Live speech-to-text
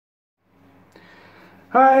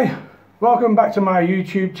Hi, welcome back to my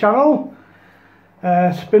YouTube channel.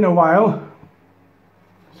 It's been a while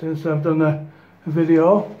since I've done a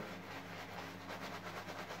video,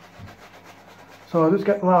 so I'll just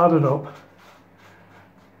get larded up.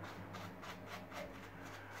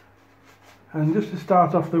 And just to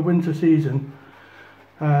start off the winter season,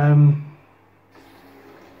 I'm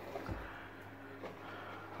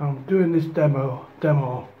doing this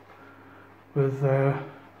demo with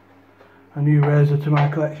a new razor to my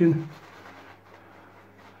collection.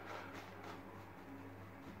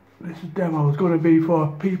 This demo is going to be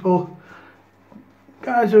for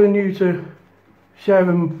guys who are new to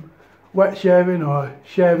shaving, wet shaving or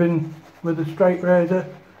shaving with a straight razor.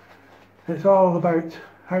 It's all about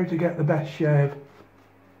how to get the best shave.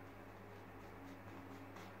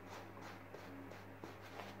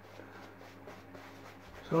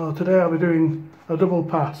 So today I'll be doing a double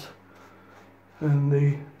pass, and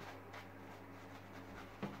the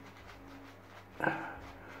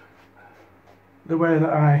way that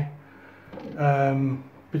I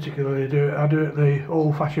particularly do it, I do it the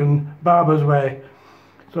old-fashioned barber's way.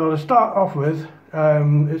 So to start off with,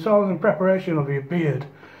 it's all in preparation of your beard.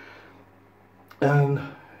 And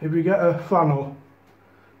if you get a flannel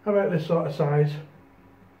about this sort of size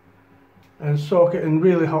and soak it in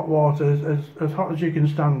really hot water, as hot as you can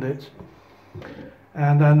stand it,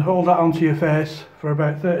 and then hold that onto your face for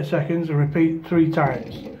about 30 seconds and repeat 3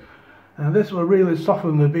 times. And this will really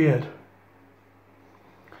soften the beard.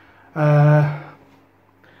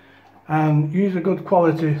 And use a good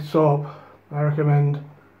quality soap. I recommend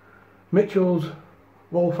Mitchell's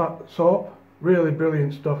wool fat soap, really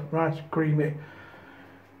brilliant stuff, nice creamy,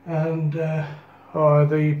 and or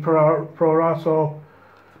the Proraso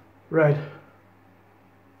red.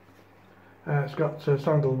 It's got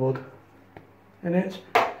sandalwood in it.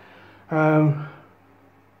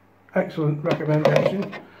 Excellent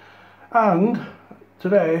recommendation. And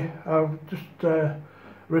today I've just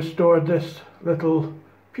restored this little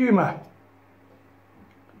Puma.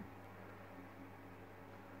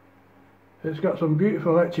 It's got some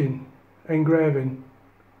beautiful etching, engraving,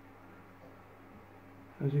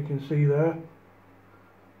 as you can see there.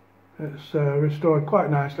 It's restored quite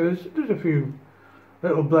nicely. There's a few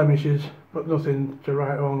little blemishes, but nothing to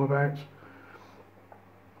write home about.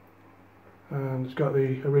 And it's got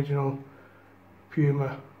the original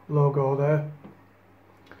Puma logo there.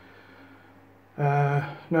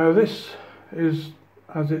 Now this is,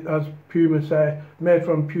 as Puma say, made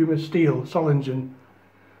from Puma steel, Solingen.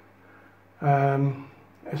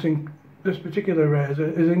 This particular razor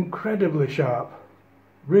is incredibly sharp,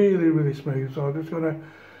 really smooth. So I'm just going to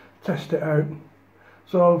test it out.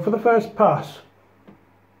 So for the first pass,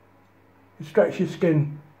 you stretch your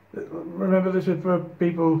skin. Remember, this is for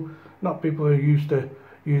people, not people who are used to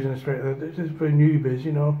using a straight razor. This is for newbies,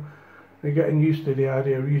 you know. They're getting used to the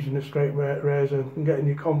idea of using a straight razor and getting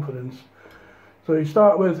your confidence. So you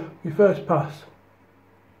start with your first pass.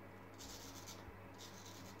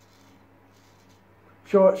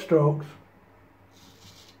 Short strokes.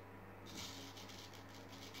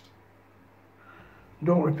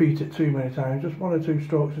 Don't repeat it too many times, just 1 or 2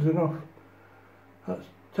 strokes is enough. That's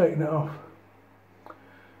taking it off.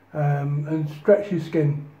 And stretch your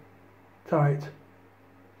skin tight.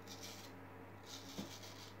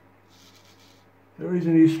 The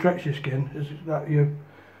reason you stretch your skin is that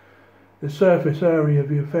the surface area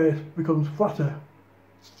of your face becomes flatter.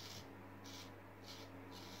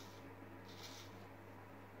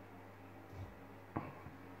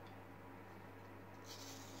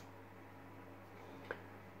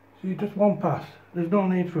 So you just 1 pass. There's no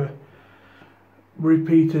need for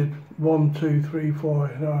repeated 1, 2, 3,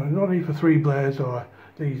 4. No need for 3 blades or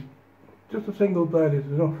these. Just a single blade is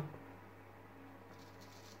enough.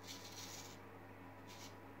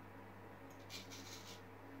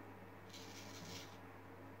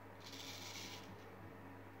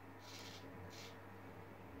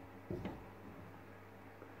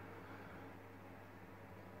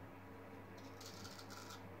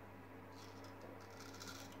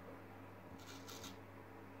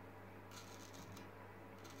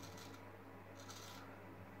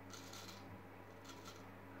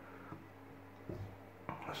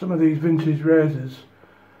 Some of these vintage razors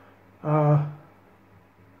are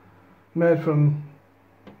made from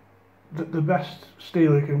the best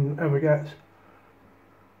steel you can ever get.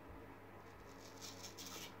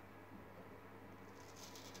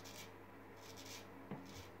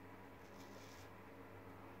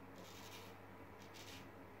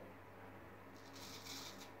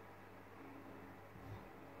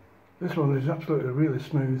 This one is absolutely really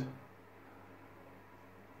smooth.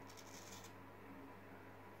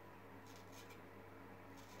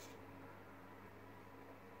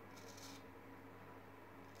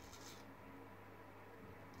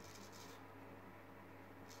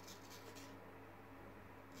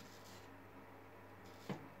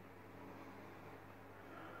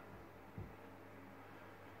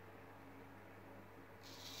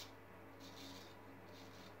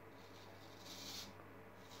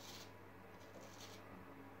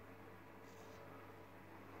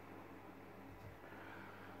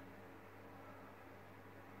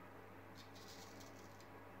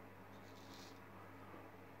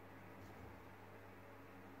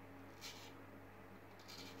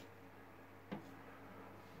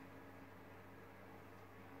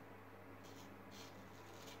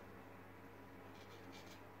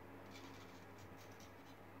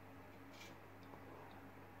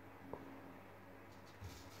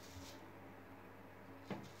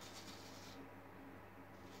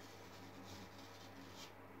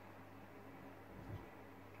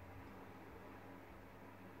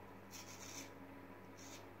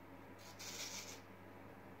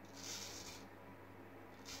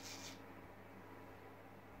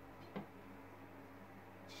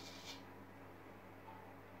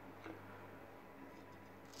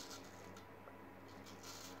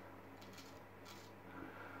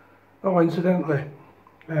 Oh, incidentally,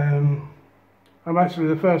 I'm actually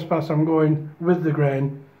the first pass I'm going with the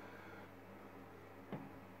grain.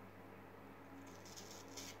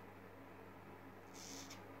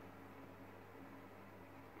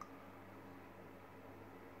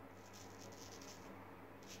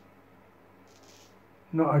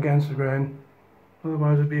 Not against the grain,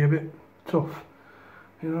 otherwise it'd be a bit tough,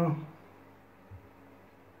 you know.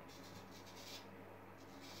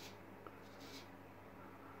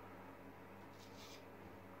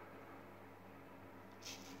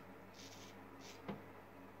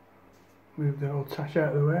 Move the old tash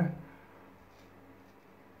out of the way.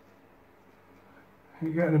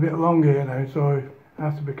 You're getting a bit longer, you know, so I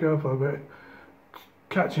have to be careful about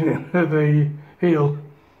catching it at the heel.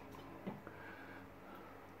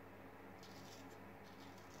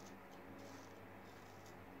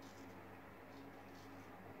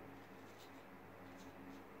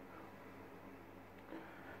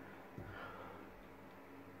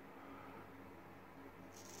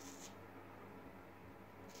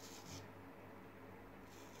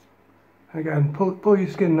 Again, pull your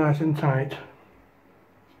skin nice and tight.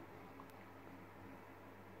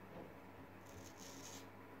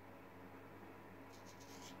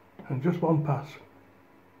 And just one pass.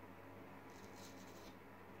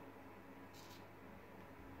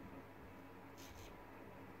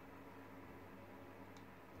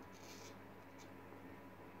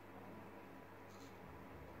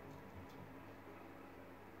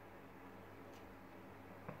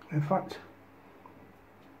 In fact,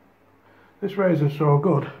 this razor's so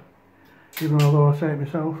good, even although I say it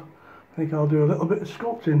myself, I think I'll do a little bit of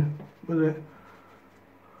sculpting with it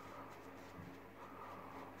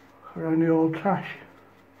around the old tash.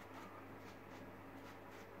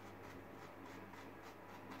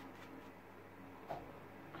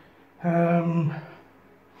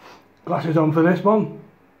 Glasses on for this one.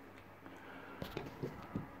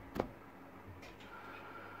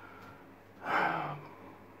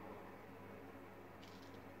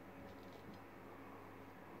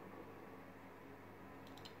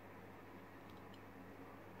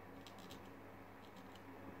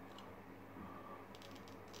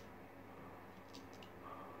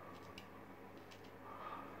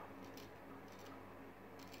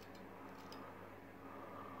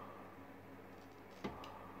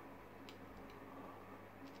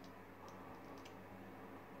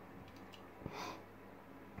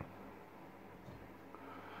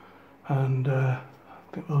 And I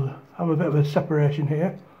think we'll have a bit of a separation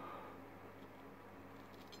here.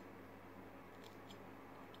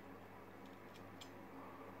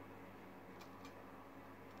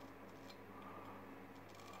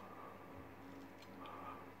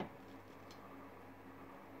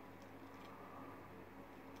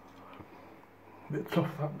 A bit tough,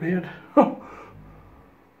 that beard.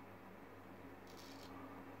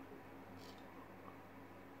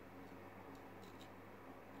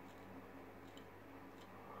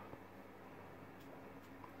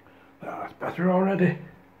 That's better already,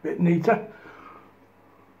 bit neater.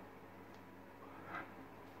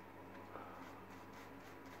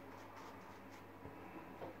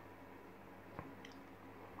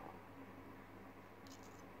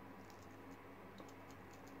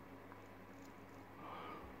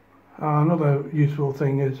 Another useful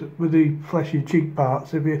thing is with the fleshy cheek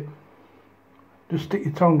parts, if you just stick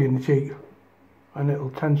your tongue in the cheek and it'll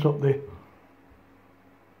tense up the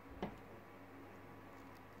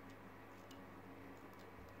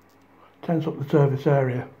surface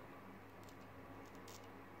area.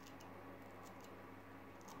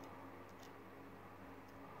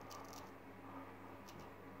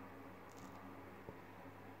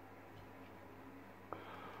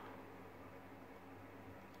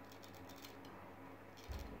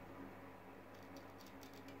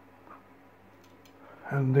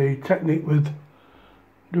 And the technique with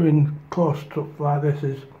doing close stuff like this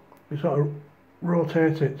is you sort of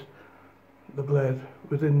rotate it, the blade,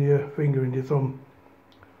 within your finger and your thumb.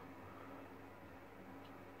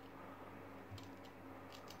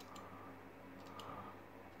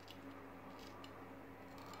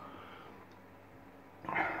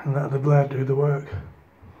 And let the blade do the work.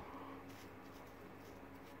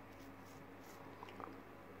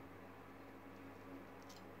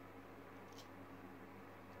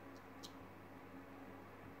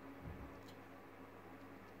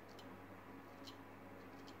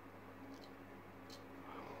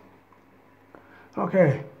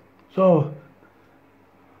 Okay, so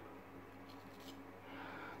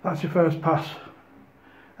that's your first pass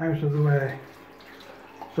out of the way.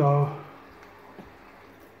 So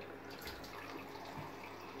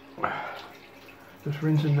just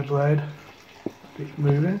rinsing the blade, keep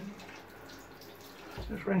moving.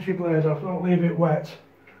 Just rinse your blade off, don't leave it wet.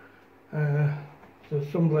 So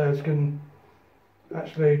some blades can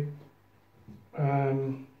actually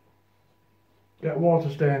get water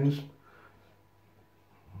stains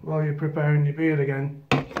while you're preparing your beard again,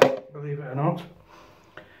 believe it or not.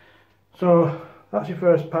 So that's your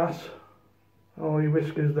first pass, all your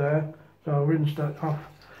whiskers there, so I'll rinse that off.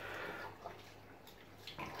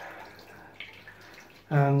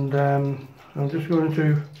 And I'm just going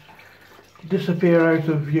to disappear out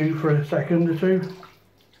of view for a second or two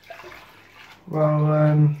while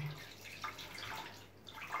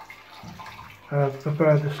I've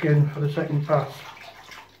prepared the skin for the second pass.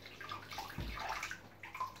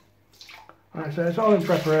 Like I say, it's all in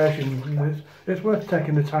preparation, and it's worth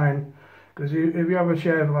taking the time, because if you have a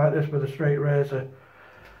shave like this with a straight razor,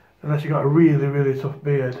 unless you've got a really tough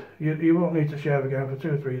beard, you won't need to shave again for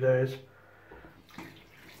 2 or 3 days.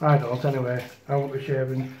 I don't anyway. I won't be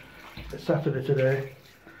shaving. It's Saturday today.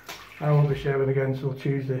 I won't be shaving again until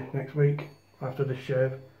Tuesday next week after this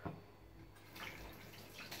shave.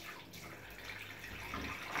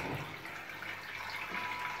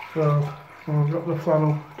 So I'll drop the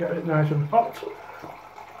flannel, get it nice and hot.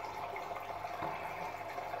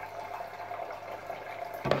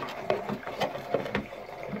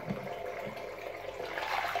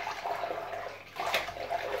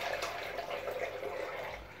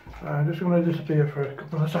 I'm just going to disappear for a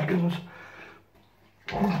couple of seconds.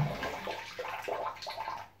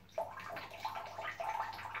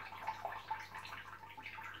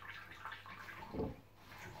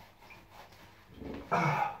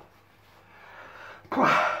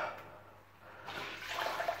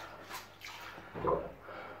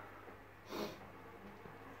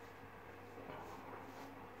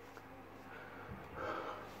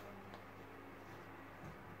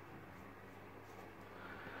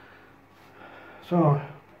 So,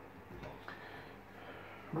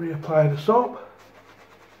 reapply the soap.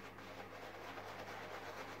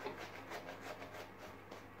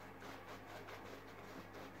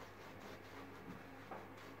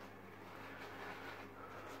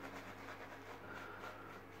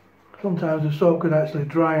 Sometimes the soap can actually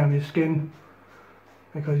dry on your skin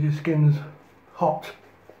because your skin's hot.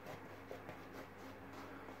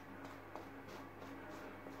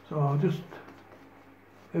 So I'll just,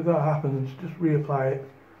 if that happens, just reapply it.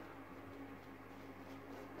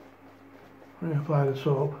 Reapply the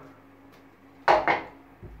soap.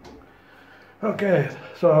 Okay,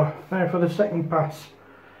 so now for the second pass.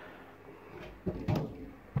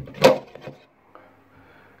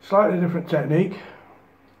 Slightly different technique.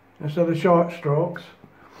 Instead of short strokes,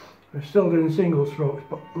 we're still doing single strokes,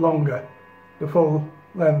 but longer, the full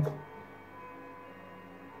length.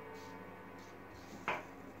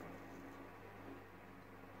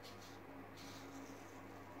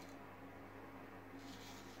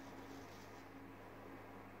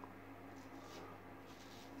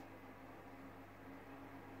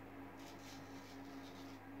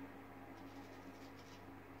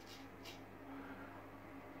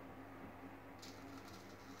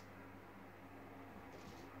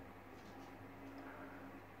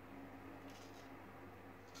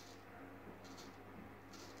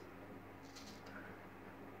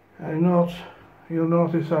 And you'll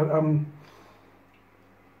notice that I'm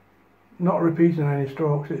not repeating any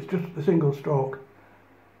strokes, it's just a single stroke.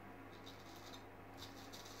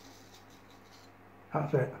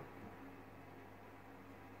 That's it.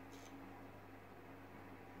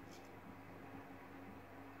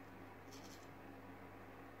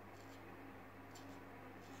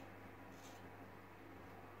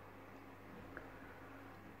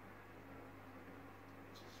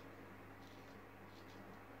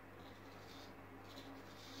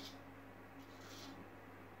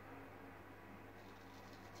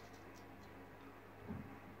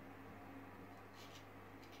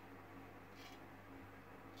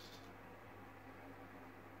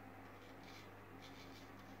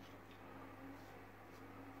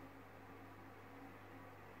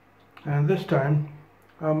 And this time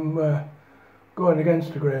I'm going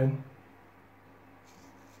against the grain.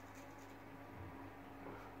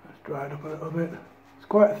 It's dried up a little bit. It's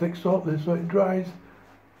quite a thick soap this, so it dries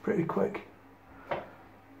pretty quick.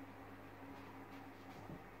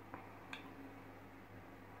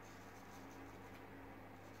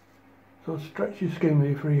 So stretch your skin with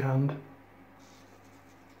your free hand.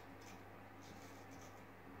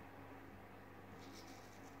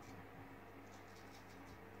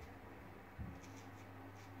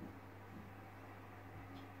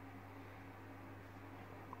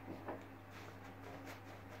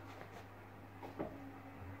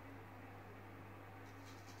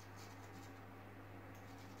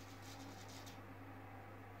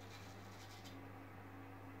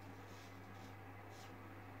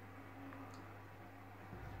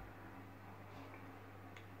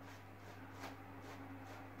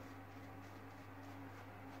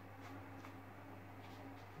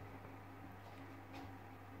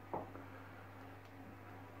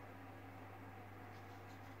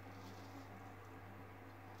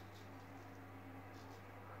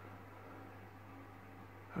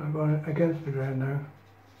 I'm going against the grain now,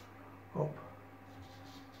 up.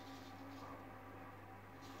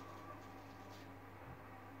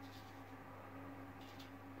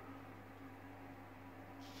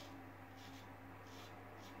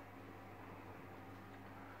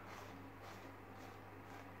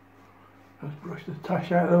 Just brush the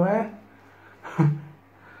tash out of the way.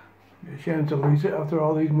 Be a shame to lose it after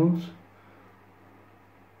all these months.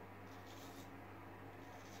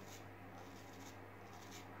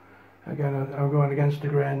 Again, I'm going against the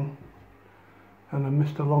grain and I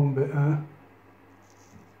missed a long bit there.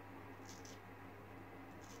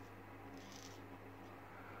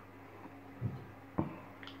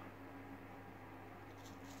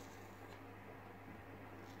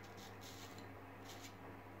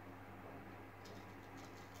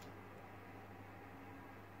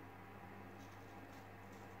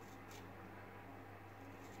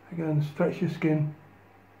 Again, stretch your skin.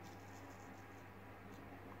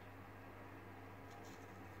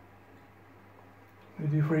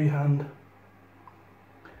 With your free hand.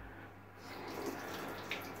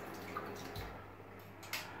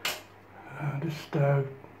 Just go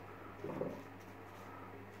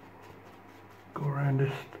around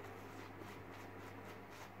this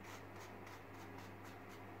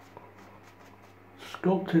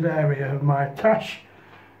sculpted area of my tash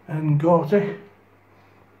and gorty.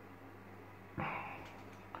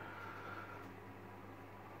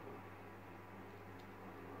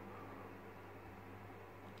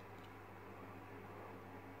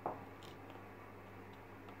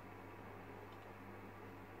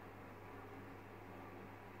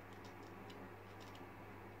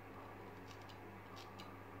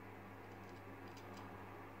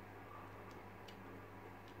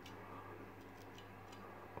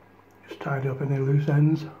 Tied up any loose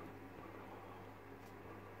ends.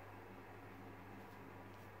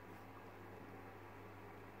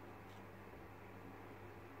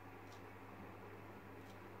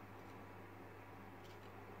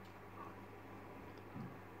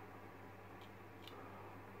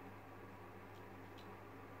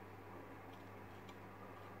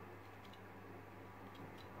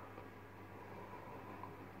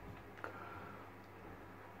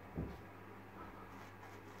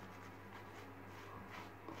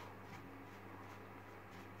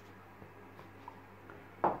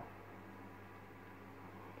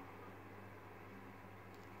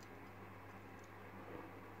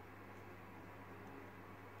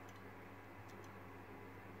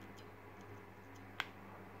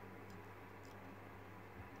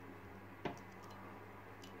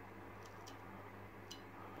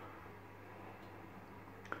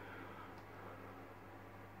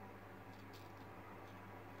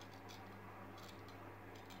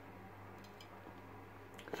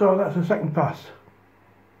 So that's the second pass.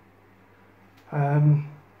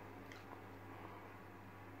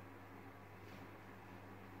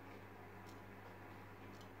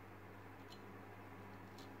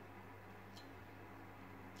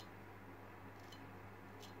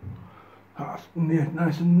 That's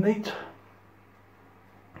nice and neat.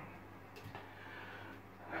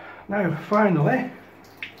 Now finally,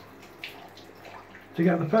 to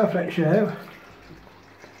get the perfect shave,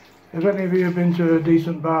 if any of you have been to a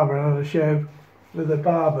decent barber and had a shave with a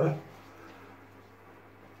barber,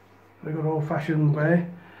 the good old fashioned way,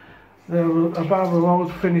 a barber will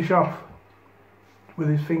always finish off with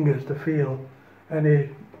his fingers to feel any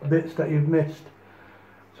bits that you've missed.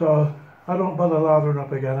 So I don't bother lathering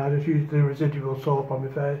up again, I just use the residual soap on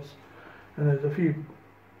my face, and there's a few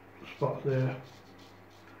spots there.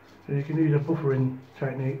 And you can use a buffering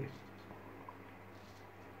technique.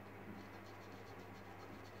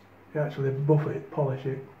 You actually buff it, polish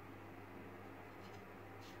it.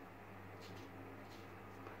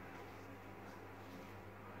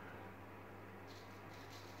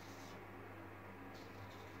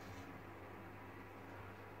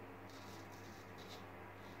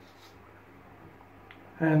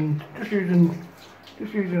 And just using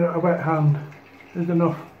a wet hand is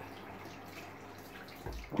enough.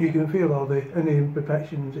 You can feel all any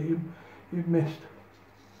imperfections that you've missed.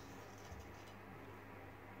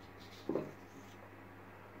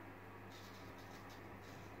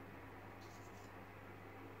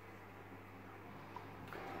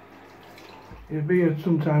 Your beard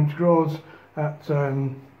sometimes grows at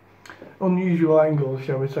unusual angles,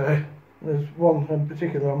 shall we say. There's one in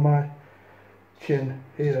particular on my chin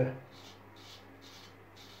here.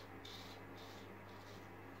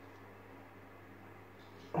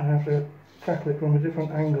 I have to tackle it from a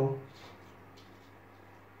different angle.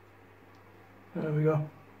 There we go.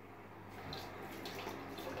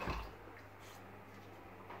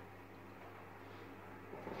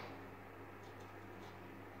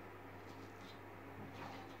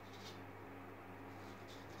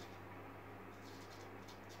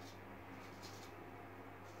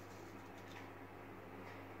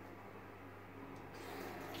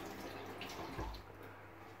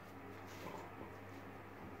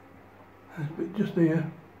 bit just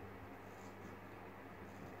here.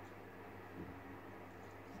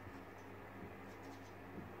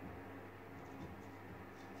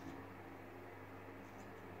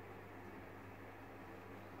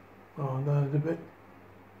 Oh, there's a bit.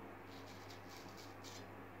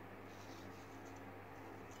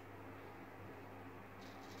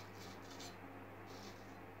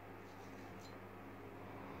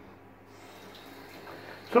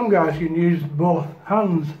 Some guys can use both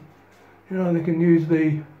hands, you know, they can use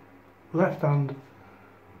the left hand.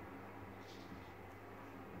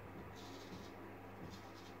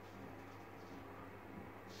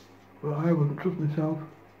 But I wouldn't trust myself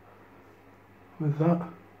with that.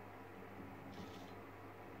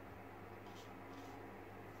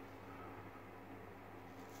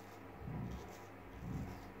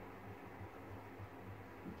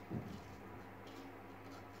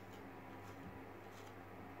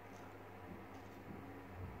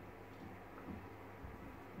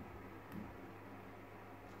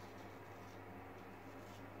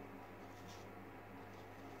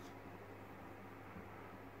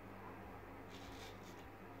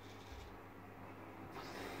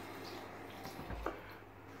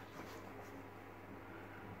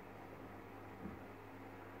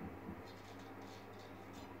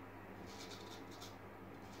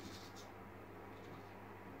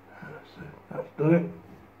 That's done it.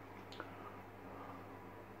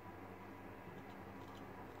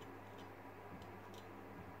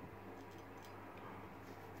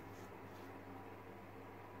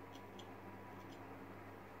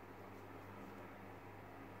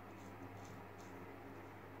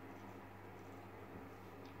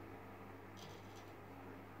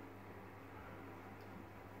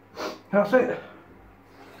 That's it.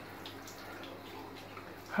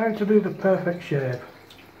 How to do the perfect shave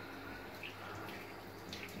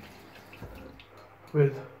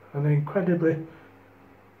with an incredibly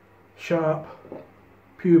sharp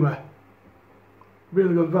Puma.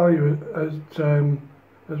 Really good value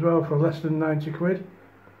as well for less than 90 quid.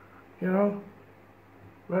 You know,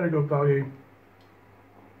 very good value.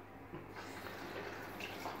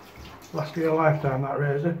 Last your lifetime, that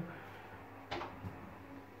razor.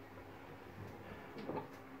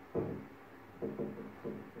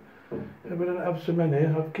 If I didn't have so many,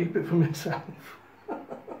 I'd keep it for myself.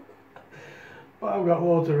 But I've got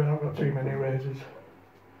loads of it, I've got too many razors.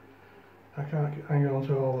 I can't hang on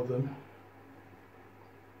to all of them.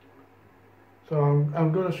 So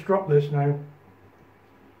I'm going to strop this now.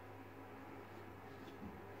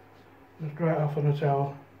 Just dry it off on a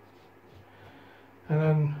towel. And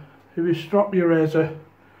then if you strop your razor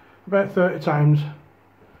about 30 times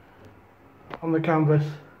on the canvas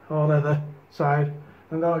or leather side,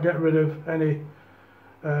 and that'll get rid of any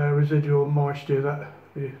residual moisture that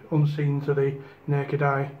is unseen to the naked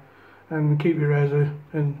eye, and keep your razor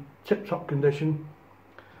in tip-top condition.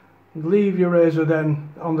 Leave your razor then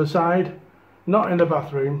on the side, not in the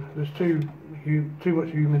bathroom, there's too much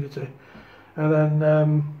humidity, and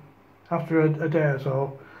then after a day or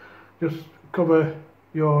so, just cover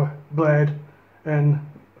your blade in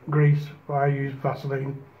grease, or I use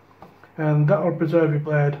Vaseline, and that will preserve your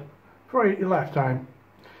blade for your lifetime.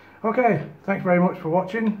 Okay, thanks very much for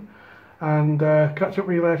watching, and catch up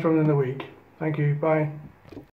with you later on in the week. Thank you, bye.